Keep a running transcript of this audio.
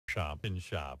Shop and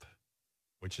Shop,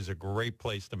 which is a great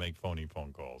place to make phony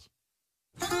phone calls.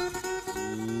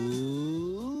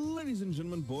 Ladies and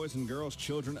gentlemen, boys and girls,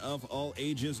 children of all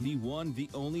ages, the one, the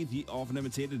only, the often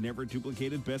imitated, never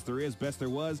duplicated, best there is, best there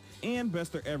was, and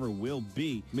best there ever will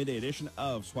be. Midday edition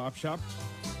of Swap Shop.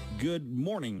 Good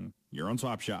morning. You're on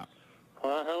Swap Shop.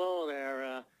 Hello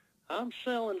there. I'm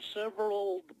selling several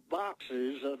old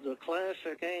boxes of the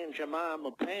classic Aunt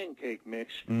Jemima pancake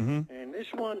mix, and this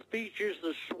one features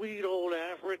the sweet old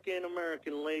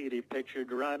African-American lady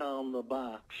pictured right on the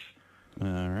box.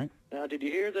 All right. Now, did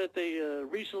you hear that they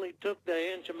recently took the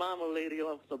Aunt Jemima lady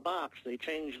off the box? They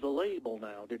changed the label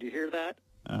now. Did you hear that?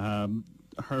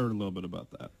 Heard a little bit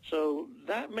about that. So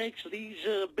that makes these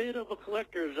a bit of a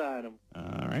collector's item.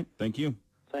 All right. Thank you.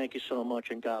 Thank you so much,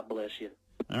 and God bless you.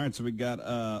 All right, so we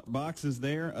got boxes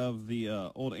there of the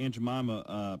old Aunt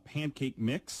Jemima pancake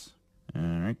mix. All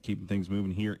right, keeping things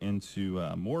moving here into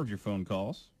more of your phone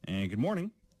calls. And good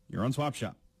morning. You're on Swap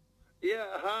Shop. Yeah,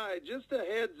 hi. Just a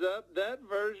heads up, that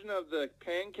version of the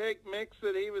pancake mix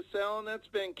that he was selling, that's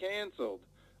been canceled.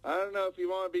 I don't know if you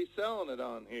want to be selling it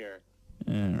on here.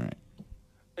 All right.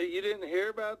 Hey, you didn't hear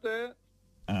about that?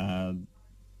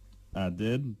 I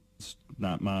did. It's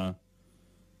not my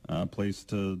place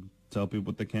to tell people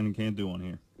what they can and can't do on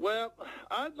here. Well,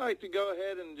 I'd like to go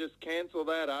ahead and just cancel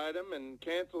that item and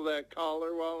cancel that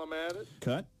caller while I'm at it.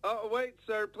 Cut? Oh, wait,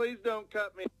 sir, please don't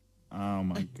cut me. Oh,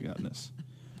 my goodness.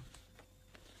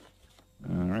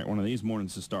 All right, one of these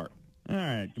mornings to start. All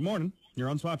right, good morning. You're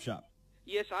on Swap Shop.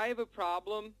 Yes, I have a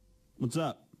problem. What's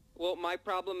up? Well, my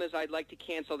problem is I'd like to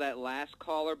cancel that last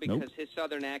caller because his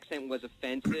southern accent was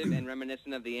offensive and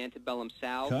reminiscent of the antebellum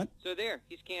South. Cut? So there,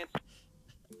 he's canceled.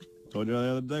 Told you the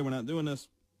other day we're not doing this.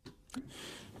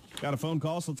 Got a phone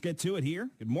call, so let's get to it here.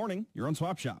 Good morning. You're on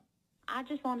Swap Shop. I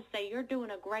just want to say you're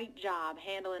doing a great job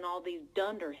handling all these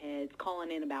dunderheads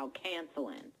calling in about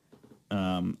canceling.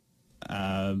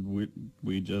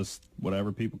 We just,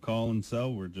 whatever people call and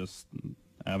sell, we're just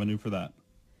avenue for that.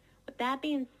 With that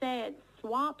being said,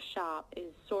 Swap Shop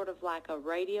is sort of like a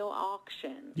radio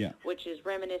auction, which is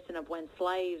reminiscent of when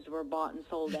slaves were bought and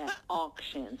sold at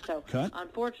auction. So,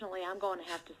 unfortunately, I'm going to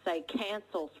have to say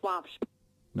cancel Swap Shop.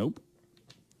 Nope.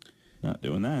 Not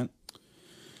doing that.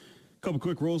 Couple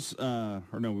quick rules. We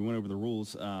went over the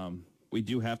rules. We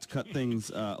do have to cut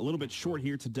things a little bit short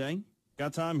here today.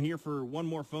 Got time here for one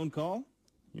more phone call.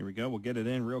 Here we go. We'll get it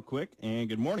in real quick. And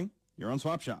good morning. You're on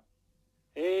Swap Shop.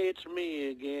 Hey, it's me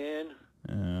again.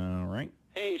 All right.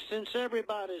 Hey, since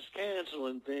everybody's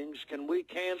canceling things, can we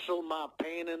cancel my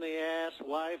pain-in-the-ass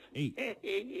wife?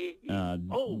 Hey.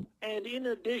 Oh, and in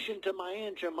addition to my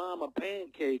Aunt Jemima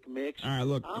pancake mix, all right,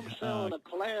 look, I'm selling a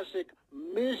classic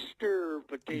Mr.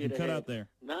 Potato cut Head. out there.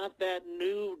 Not that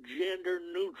new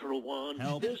gender-neutral one.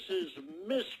 Help. This is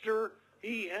Mr.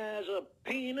 He has a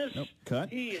penis. Nope. Cut.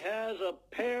 He has a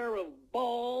pair of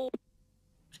balls.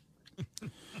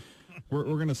 We're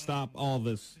going to stop all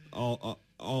this,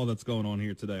 all that's going on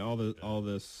here today. All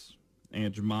this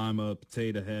Aunt Jemima,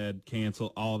 Potato Head,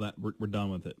 cancel, all that. We're done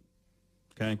with it.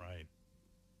 Okay? Right.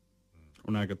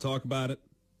 We're not going to talk about it.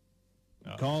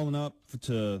 Calling up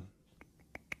to...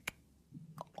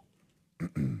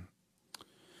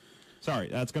 Sorry,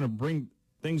 that's going to bring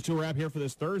things to a wrap here for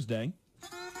this Thursday.